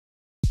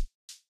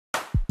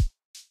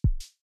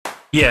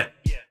Yeah,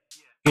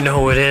 you know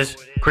who it is.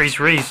 Crease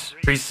Reese,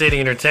 Crease City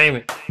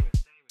Entertainment.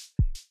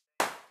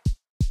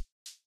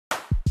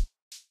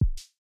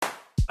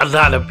 A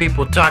lot of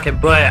people talking,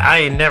 but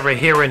I ain't never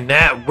hearing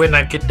that. When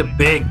I get the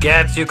big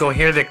gats, you gon'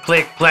 hear the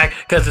click clack,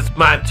 cause it's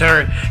my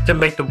turn to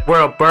make the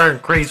world burn.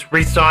 Crease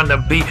Reese on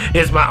the beat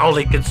is my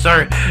only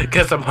concern,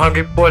 cause I'm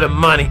hungry for the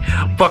money.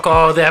 Fuck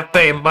all that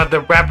fame.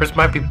 Other rappers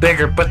might be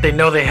bigger, but they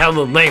know they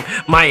hella lame.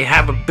 Might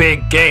have a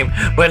big game,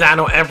 but I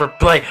don't ever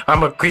play.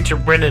 I'm a creature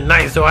in the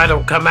night, so I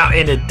don't come out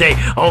in the day.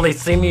 Only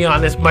see me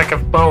on this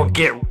microphone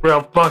get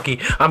real funky.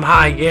 I'm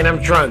high and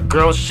I'm drunk,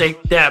 girl,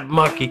 shake that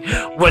monkey.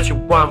 What you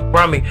want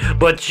from me,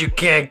 but you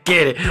can't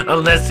get it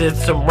unless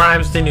it's some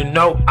rhymes, then you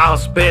know I'll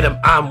spit them.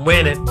 I'm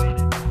winning,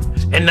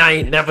 and I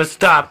ain't never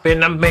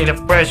stopping. I made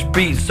a fresh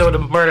beat, so the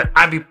murder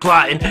I be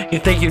plotting. You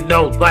think you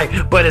know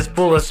life, but it's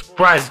full of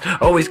surprises.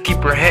 Always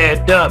keep your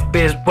head up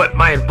is what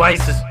my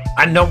advice is.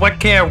 I know I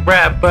can't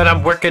rap, but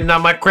I'm working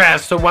on my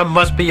craft, so I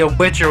must be a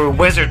witch or a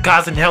wizard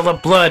causing hella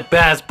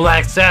bloodbaths.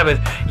 Black Sabbath,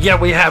 yeah,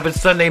 we having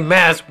Sunday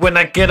mass. When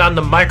I get on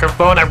the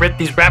microphone, I rip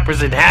these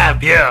rappers in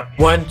half, yeah.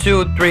 1,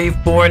 2, 3,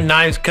 4,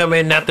 knives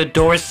coming at the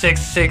door.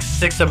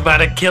 666, I'm about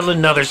to kill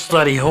another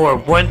slutty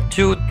whore. 1,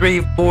 2,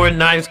 3, 4,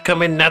 knives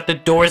coming at the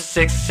door.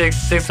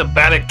 666, I'm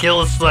about to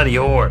kill a slutty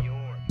whore.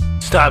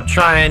 Stop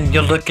trying,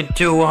 you're looking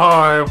too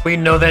hard. We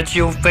know that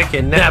you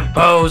faking that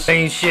pose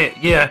ain't shit,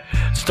 yeah.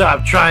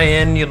 Stop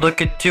trying, you're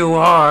looking too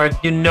hard.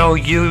 You know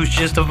you's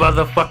just a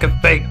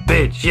motherfucking fake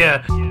bitch,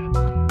 yeah.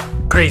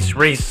 Crease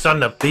Reese on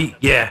the beat,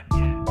 yeah.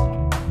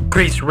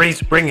 Crease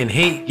Reese bringing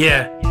heat,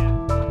 yeah.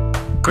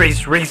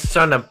 Crease Reese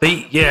on the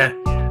beat, yeah.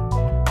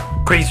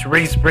 Crease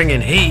Reese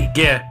bringing heat,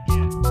 yeah.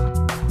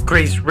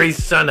 Crease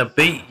Reese on the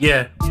beat,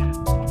 yeah.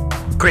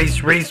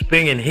 Crease Reese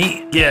bringing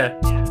heat, yeah.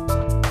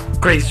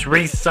 Crease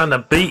Reese on the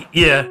beat,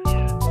 yeah.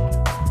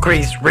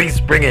 Crease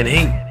Reese bringing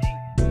heat.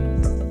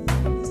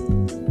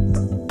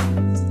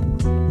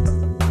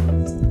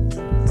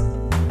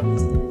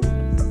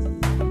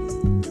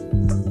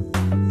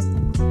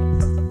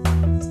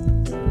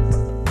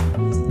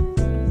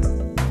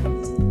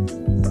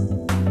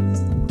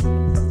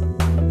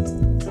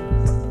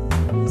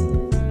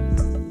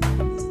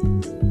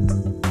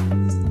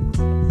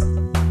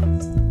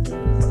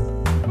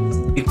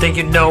 You think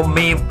you know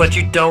me, but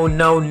you don't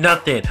know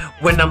nothing.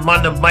 When I'm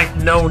on the mic,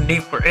 no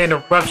need for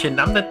interruption.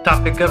 I'm the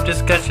topic of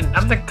discussion.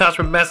 I'm the cause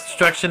for mass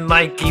destruction,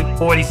 like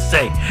E40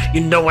 say.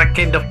 You know I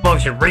came to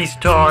function,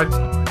 retard.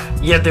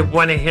 Yeah, they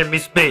wanna hear me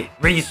spit.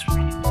 Reese.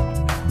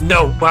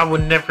 No, I will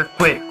never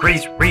quit.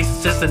 Crease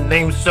Reese is the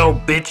name, so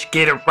bitch,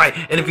 get it right.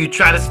 And if you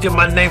try to steal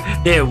my name,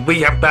 then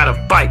we are about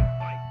to fight.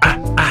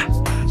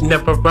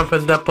 Never run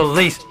from the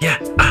police, yeah.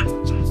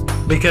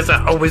 Because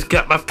I always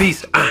got my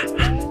piece.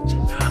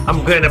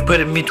 I'm gonna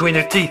put it between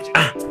their teeth.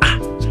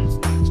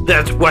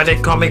 That's why they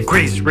call me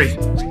Crease Reese.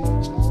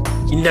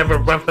 You never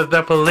run for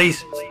the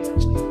police,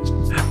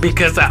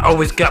 because I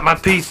always got my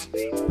piece.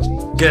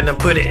 Gonna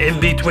put it in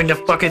between the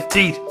fucking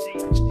teeth.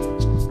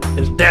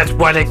 And that's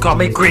why they call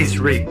me Crease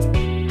Reese.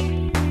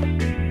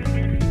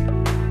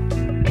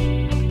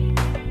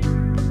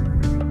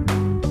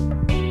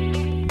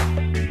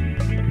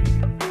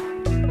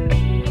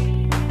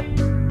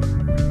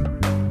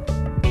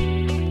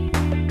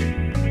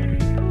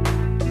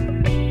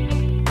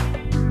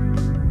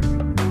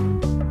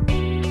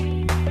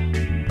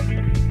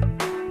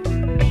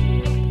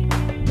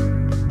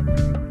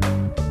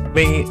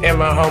 Me and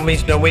my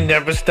homies know we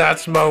never stop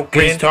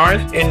smoking.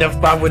 Retard in the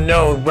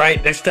 510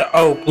 right next to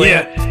Oakland.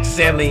 Yeah,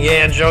 San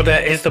Leandro,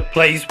 that is the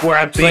place where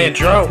I be.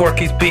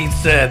 Porky's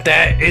Pizza,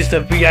 that is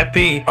the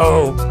VIP.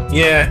 Oh,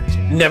 yeah,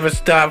 never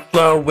stop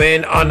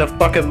flowing on the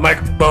fucking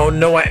microphone.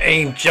 No, I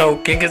ain't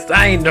joking, cause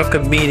I ain't no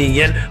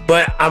comedian,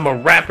 but I'm a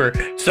rapper,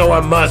 so I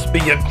must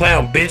be a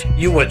clown, bitch.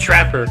 You a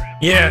trapper,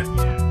 yeah.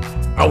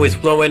 Always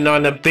flowing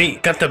on the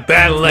beat, got the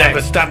battle act.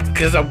 Never stop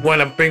cause I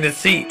wanna bring the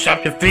seat.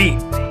 Chop your feet.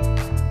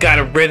 Got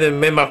a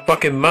rhythm in my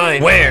fucking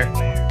mind. Where?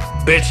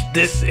 Bitch,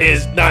 this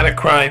is not a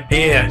crime.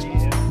 Yeah.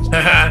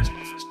 Haha.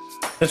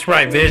 That's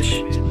right, bitch.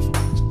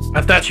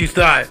 I thought you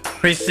thought.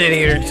 Crease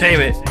City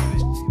Entertainment.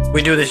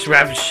 We do this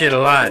rapping shit a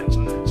lot.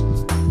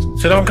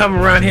 So don't come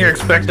around here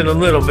expecting a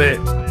little bit.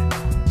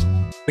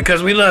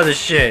 Because we love this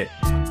shit.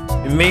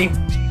 And me,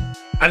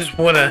 I just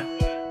wanna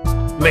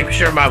make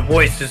sure my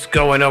voice is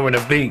going over the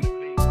beat.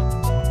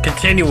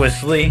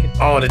 Continuously,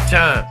 all the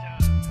time.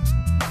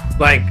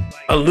 Like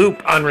a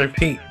loop on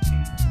repeat.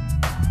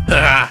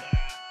 Haha.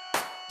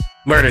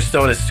 Murder's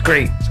so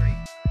discreet,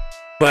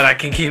 but I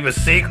can keep a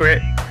secret.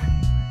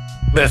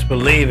 Best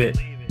believe it.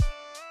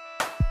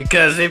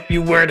 Because if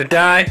you were to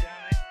die,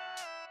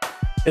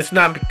 it's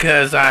not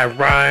because I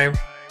rhyme.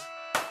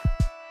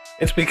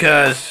 It's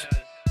because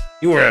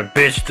you were a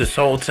bitch this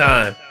whole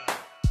time.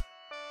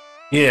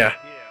 Yeah.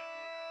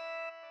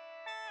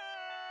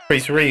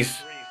 Crease Reese.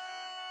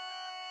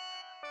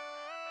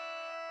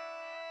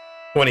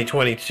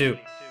 2022.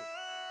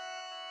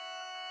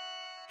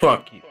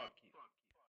 Fuck you.